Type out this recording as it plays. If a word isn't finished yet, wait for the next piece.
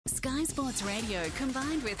Sports Radio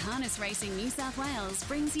combined with Harness Racing New South Wales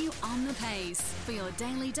brings you On the Pace for your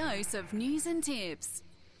daily dose of news and tips.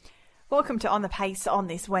 Welcome to On the Pace on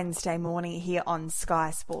this Wednesday morning here on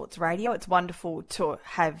Sky Sports Radio. It's wonderful to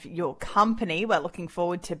have your company. We're looking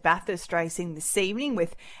forward to Bathurst racing this evening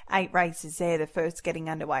with 8 races there, the first getting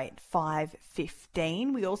underway at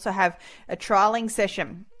 5:15. We also have a trialling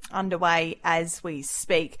session underway as we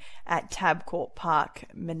speak at Tabcorp Park,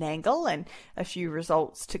 Menangle, and a few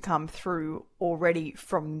results to come through already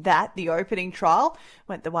from that. The opening trial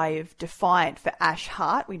went the way of Defiant for Ash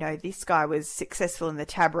Hart. We know this guy was successful in the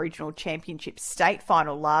Tab Regional Championship State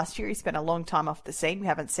Final last year. He spent a long time off the scene. We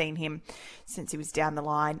haven't seen him since he was down the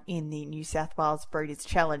line in the New South Wales Breeders'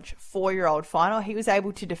 Challenge 4-year-old final. He was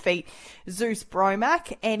able to defeat Zeus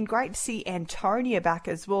Bromack, and great to see Antonia back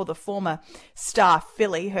as well, the former star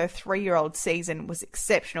filly. Her 3-year-old season was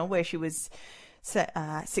exceptional, where she was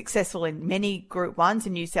successful in many Group 1s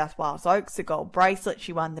in New South Wales Oaks, the gold bracelet.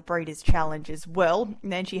 She won the Breeders' Challenge as well.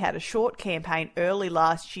 And then she had a short campaign early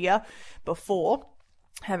last year before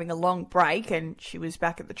having a long break, and she was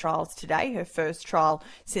back at the trials today, her first trial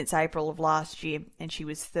since April of last year, and she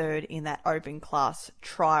was third in that open class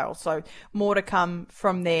trial. So more to come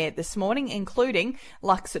from there this morning, including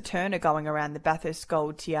Luxa Turner going around the Bathurst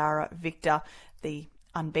Gold Tiara Victor, the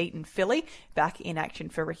unbeaten filly, back in action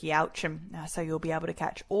for Ricky Oucham. So you'll be able to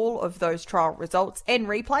catch all of those trial results and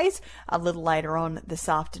replays a little later on this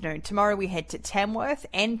afternoon. Tomorrow we head to Tamworth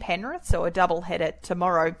and Penrith, so a double header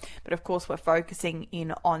tomorrow. But of course we're focusing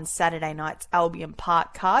in on Saturday night's Albion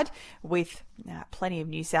Park card with plenty of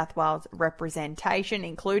New South Wales representation,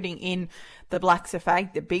 including in the Black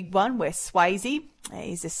Safag, the big one, where Swayze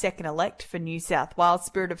is a second elect for New South Wales.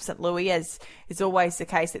 Spirit of St. Louis, as is always the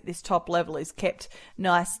case at this top level, is kept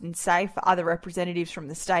nice and safe. Other representatives from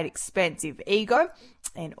the state, Expensive Ego,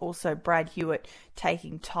 and also Brad Hewitt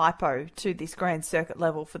taking Typo to this Grand Circuit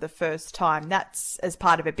level for the first time. That's as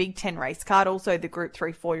part of a Big 10 race card. Also the Group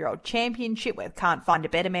 3 4-year-old championship, where Can't Find a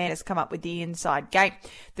Better Man has come up with the inside gate.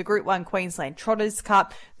 The Group 1 Queensland Trotters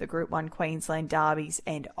Cup, the Group 1 Queensland Derbies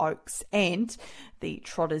and Oaks, and the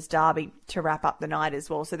Trotters Derby to wrap up the night as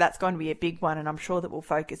well. So that's going to be a big one, and I'm sure that we'll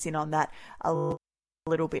focus in on that a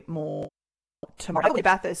little bit more tomorrow.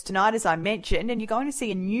 Bathurst tonight, as I mentioned, and you're going to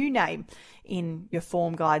see a new name in your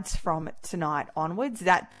form guides from tonight onwards.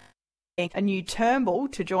 That being a new Turnbull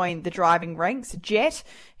to join the driving ranks. Jet,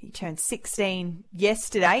 he turned 16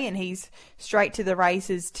 yesterday, and he's straight to the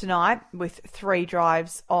races tonight with 3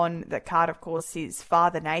 drives on the card. Of course, his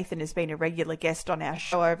father Nathan has been a regular guest on our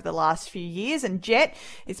show over the last few years, and Jet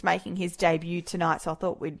is making his debut tonight, so I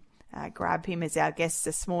thought we'd grab him as our guest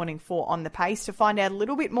this morning for On the Pace to find out a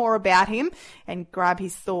little bit more about him and grab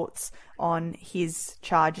his thoughts on his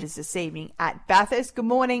charges this evening at Bathurst. Good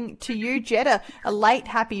morning to you, Jet. A late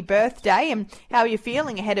happy birthday, and how are you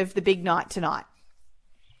feeling ahead of the big night tonight?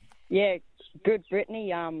 Yeah, good, Brittany.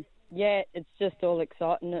 Yeah, it's just all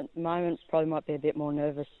exciting at the moment. Probably might be a bit more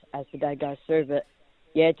nervous as the day goes through, but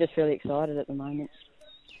yeah, just really excited at the moment.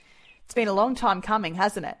 It's been a long time coming,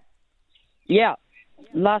 hasn't it? Yeah.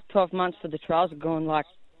 Last 12 months for the trials have gone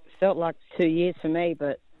felt like 2 years for me,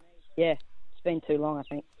 but yeah, it's been too long, I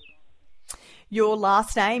think. Your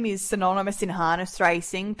last name is synonymous in harness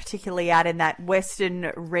racing, particularly out in that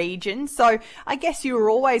western region. So I guess you were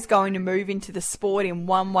always going to move into the sport in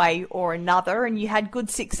one way or another, and you had good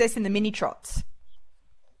success in the mini trots.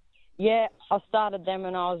 Yeah, I started them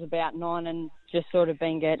when I was about 9 and just sort of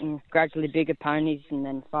been getting gradually bigger ponies and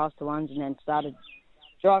then faster ones, and then started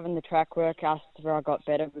driving the track work after I got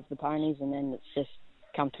better with the ponies, and then it's just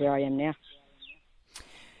come to where I am now.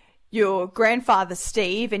 Your grandfather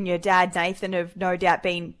Steve and your dad Nathan have no doubt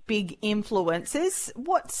been big influences.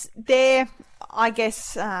 What's their, I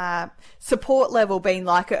guess, support level been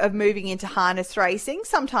like of moving into harness racing?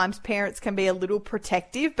 Sometimes parents can be a little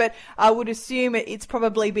protective, but I would assume it's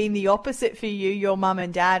probably been the opposite for you. Your mum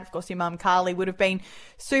and dad, of course your mum Carly, would have been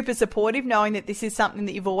super supportive, knowing that this is something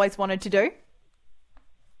that you've always wanted to do.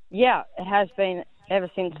 Yeah, it has been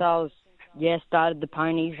ever since I was, started the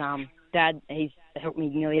ponies. Dad, he's helped me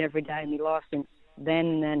nearly every day in my life since then.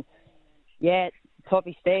 And then,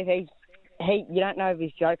 Poppy Steve, he you don't know if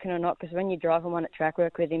he's joking or not, because when you're driving one at track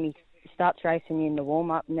work with him, he starts racing you in the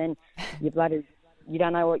warm-up, and then you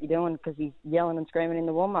don't know what you're doing because he's yelling and screaming in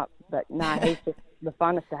the warm-up. But no, he's just the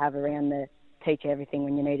funnest to have around there, teach everything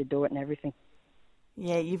when you need to do it and everything.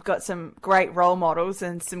 Yeah, you've got some great role models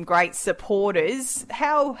and some great supporters.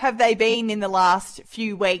 How have they been in the last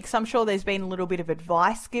few weeks? I'm sure there's been a little bit of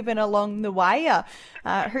advice given along the way.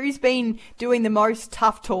 Who's been doing the most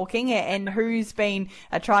tough talking, and who's been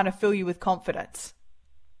trying to fill you with confidence?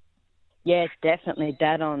 Yeah, it's definitely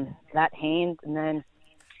Dad on that hand. And then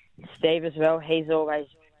Steve as well, he's always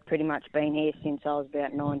pretty much been here since I was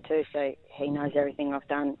about 9 too, so he knows everything I've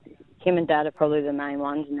done. Him and Dad are probably the main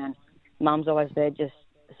ones, and then Mum's always there just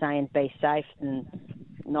saying be safe and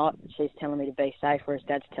not. She's telling me to be safe, whereas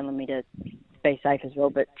Dad's telling me to be safe as well,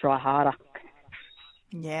 but try harder.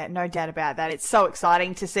 Yeah, no doubt about that. It's so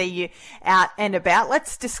exciting to see you out and about.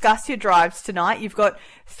 Let's discuss your drives tonight. You've got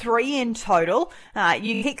 3 in total.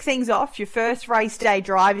 You kick things off. Your first race day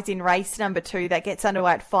drive is in race number 2. That gets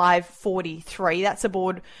underway at 5:43. That's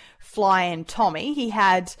aboard Flying Tommy. He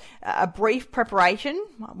had a brief preparation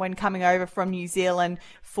when coming over from New Zealand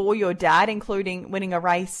for your dad, including winning a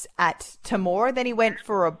race at Temora. Then he went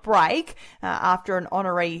for a break after an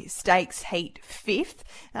honorary stakes heat 5th.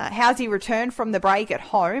 How's he returned from the break at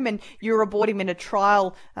home? And you were aboard him in a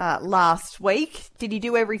trial last week. Did he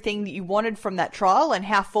do everything that you wanted from that trial? And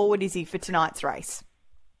how forward is he for tonight's race?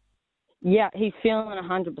 Yeah, he's feeling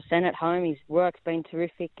 100% at home. His work's been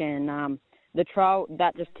terrific, and the trial,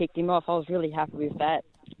 that just ticked him off. I was really happy with that.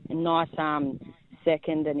 A nice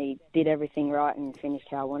second, and he did everything right and finished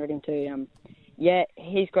how I wanted him to. Yeah,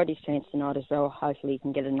 he's got his chance tonight as well. Hopefully he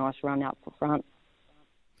can get a nice run out for front.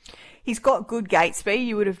 He's got good gate speed.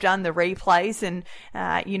 You would have done the replays, and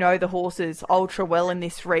you know the horses ultra well in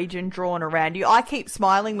this region, drawn around you. I Keep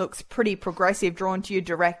Smiling looks pretty progressive, drawn to you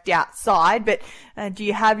direct outside, but do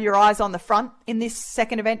you have your eyes on the front in this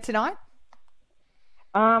second event tonight?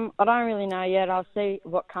 I don't really know yet. I'll see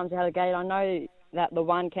what comes out of the gate. I know that the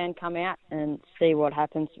one can come out and see what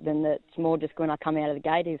happens. Then it's more just when I come out of the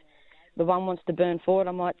gate. If the one wants to burn forward,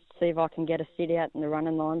 I might see if I can get a sit out in the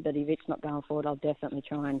running line. But if it's not going forward, I'll definitely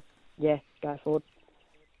try and, go forward.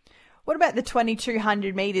 What about the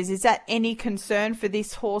 2,200 metres? Is that any concern for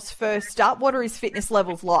this horse first up? What are his fitness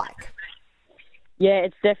levels like? Yeah,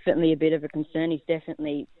 it's definitely a bit of a concern. He's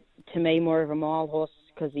definitely, to me, more of a mile horse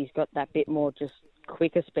because he's got that bit more just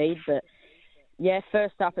quicker speed. But,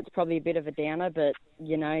 first up, it's probably a bit of a downer. But,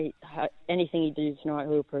 anything he does tonight,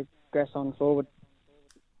 he'll progress on forward.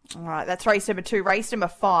 All right, that's race number 2. Race number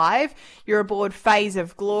 5, you're aboard Phase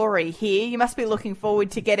of Glory here. You must be looking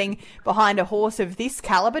forward to getting behind a horse of this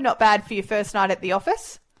calibre. Not bad for your first night at the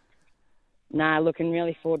office? Nah, looking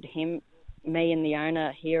really forward to him. Me and the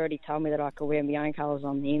owner, he already told me that I could wear my own colours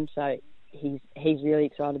on him, so he's really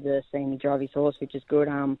excited to see me drive his horse, which is good.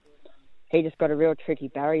 He just got a real tricky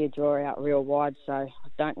barrier draw out real wide, so I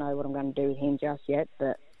don't know what I'm going to do with him just yet,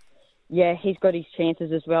 but yeah, he's got his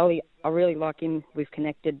chances as well. I really like him. We've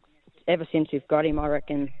connected ever since we've got him. I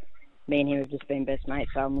reckon me and him have just been best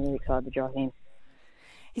mates, so I'm really excited to drive him.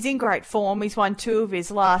 He's in great form. He's won 2 of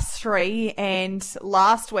his last 3, and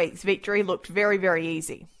last week's victory looked very, very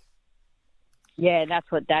easy. Yeah,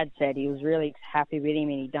 that's what Dad said. He was really happy with him,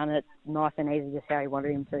 and he done it nice and easy, just how he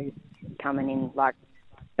wanted him to, coming in,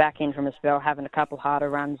 back in from a spell, having a couple harder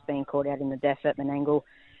runs, being caught out in the def at Menangle.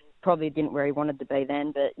 Probably didn't where he wanted to be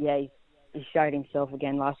then, but yeah, he showed himself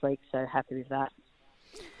again last week, so happy with that.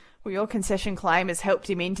 Well, your concession claim has helped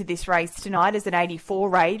him into this race tonight as an 84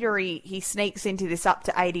 raider. He sneaks into this up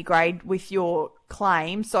to 80 grade with your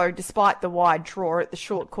claim. So despite the wide draw at the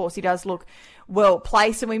short course, he does look well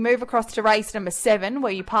placed. And we move across to race number 7,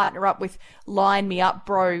 where you partner up with Line Me Up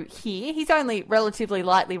Bro here. He's only relatively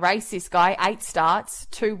lightly raced, this guy. 8 starts,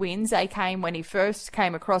 2 wins. They came when he first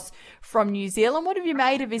came across from New Zealand. What have you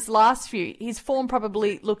made of his last few? His form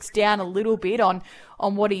probably looks down a little bit on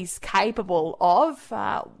what he's capable of.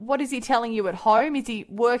 What is he telling you at home? Is he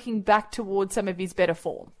working back towards some of his better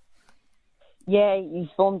form? Yeah, his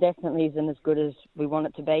form definitely isn't as good as we want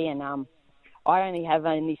it to be, and I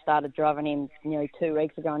only started driving him nearly 2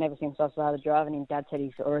 weeks ago, and ever since I started driving him, Dad said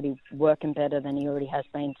he's already working better than he already has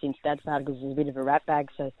been since Dad started, because he's a bit of a rat bag.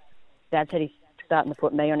 So Dad said he's starting to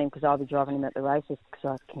put me on him because I'll be driving him at the races so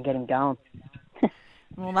I can get him going.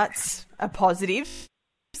 Well, that's a positive.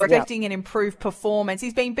 Expecting an improved performance.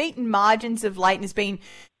 He's been beaten margins of late and has been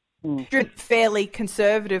driven fairly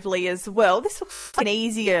conservatively as well. This looks like an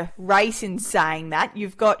easier race in saying that.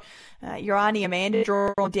 You've got your Auntie Amanda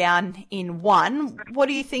drawn down in 1. What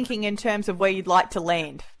are you thinking in terms of where you'd like to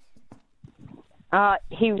land?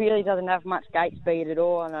 He really doesn't have much gate speed at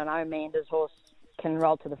all, and I know Amanda's horse can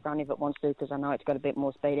roll to the front if it wants to, because I know it's got a bit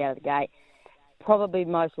more speed out of the gate. Probably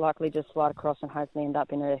most likely just slide across and hopefully end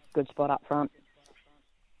up in a good spot up front.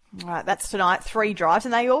 Right, that's tonight, 3 drives,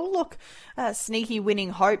 and they all look sneaky winning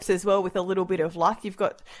hopes as well with a little bit of luck. You've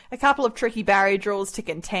got a couple of tricky barrier draws to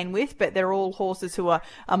contend with, but they're all horses who are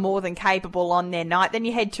more than capable on their night. Then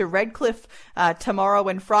you head to Redcliffe tomorrow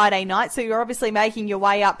and Friday night, so you're obviously making your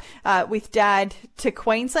way up with Dad to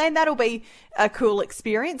Queensland. That'll be a cool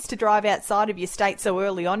experience to drive outside of your state so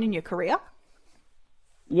early on in your career.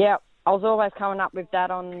 Yeah, I was always coming up with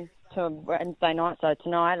Dad on to Wednesday night, so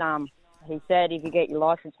tonight he said if you get your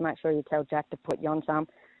licence, make sure you tell Jack to put you on some.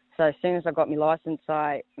 So as soon as I got my licence,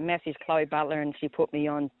 I messaged Chloe Butler and she put me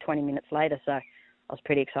on 20 minutes later. So I was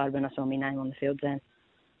pretty excited when I saw my name on the field then.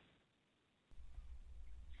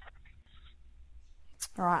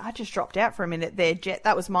 All right, I just dropped out for a minute there, Jet.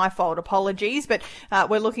 That was my fault. Apologies. But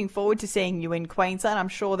we're looking forward to seeing you in Queensland. I'm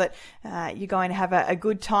sure that you're going to have a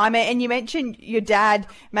good time. And you mentioned your dad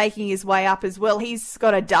making his way up as well. He's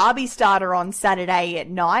got a Derby starter on Saturday at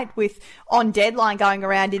night with On Deadline going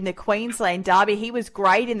around in the Queensland Derby. He was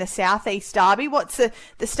great in the Southeast Derby. What's the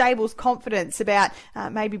stable's confidence about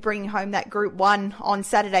maybe bringing home that Group 1 on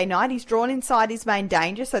Saturday night? He's drawn inside his main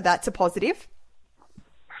danger, so that's a positive.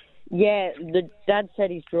 Yeah, the Dad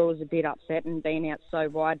said his draw was a bit upsetting being out so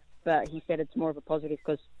wide, but he said it's more of a positive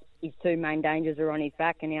because his 2 main dangers are on his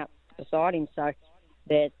back and out beside him, so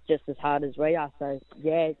they're just as hard as we are. So,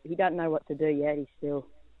 yeah, he doesn't know what to do yet. He's still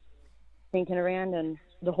thinking around, and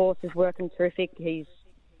the horse is working terrific. He's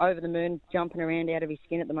over the moon, jumping around out of his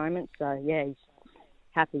skin at the moment, so, yeah, he's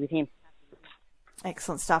happy with him.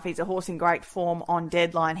 Excellent stuff. He's a horse in great form on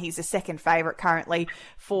Deadline. He's a second favourite currently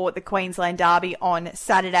for the Queensland Derby on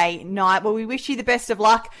Saturday night. Well, we wish you the best of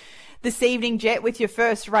luck this evening, Jet, with your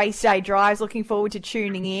first race day drives. Looking forward to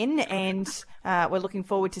tuning in, and we're looking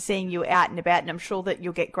forward to seeing you out and about, and I'm sure that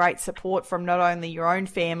you'll get great support from not only your own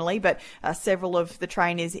family, but several of the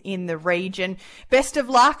trainers in the region. Best of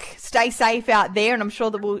luck. Stay safe out there, and I'm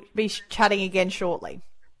sure that we'll be chatting again shortly.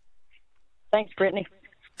 Thanks, Brittany.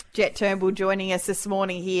 Jet Turnbull joining us this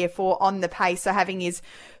morning here for On the Pace, so having his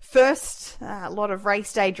first lot of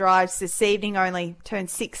race day drives this evening. Only turned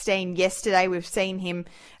 16 yesterday. We've seen him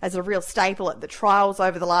as a real staple at the trials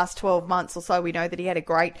over the last 12 months or so. We know that he had a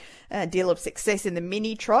great deal of success in the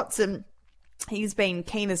mini trots, and he's been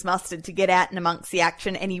keen as mustard to get out and amongst the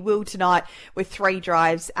action, and he will tonight with 3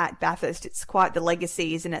 drives at Bathurst. It's quite the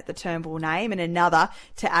legacy, isn't it, the Turnbull name, and another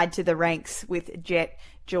to add to the ranks with Jet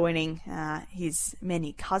joining his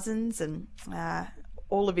many cousins and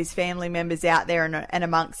all of his family members out there and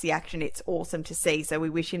amongst the action. It's awesome to see. So we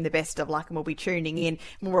wish him the best of luck, and we'll be tuning in.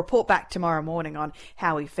 We'll report back tomorrow morning on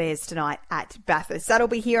how he fares tonight at Bathurst. That'll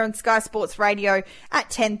be here on Sky Sports Radio at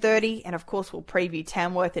 10:30. And of course, we'll preview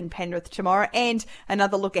Tamworth and Penrith tomorrow, and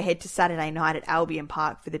another look ahead to Saturday night at Albion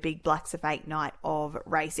Park for the big Blacks of 8 night of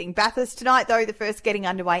racing. Bathurst tonight, though, the first getting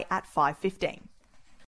underway at 5:15.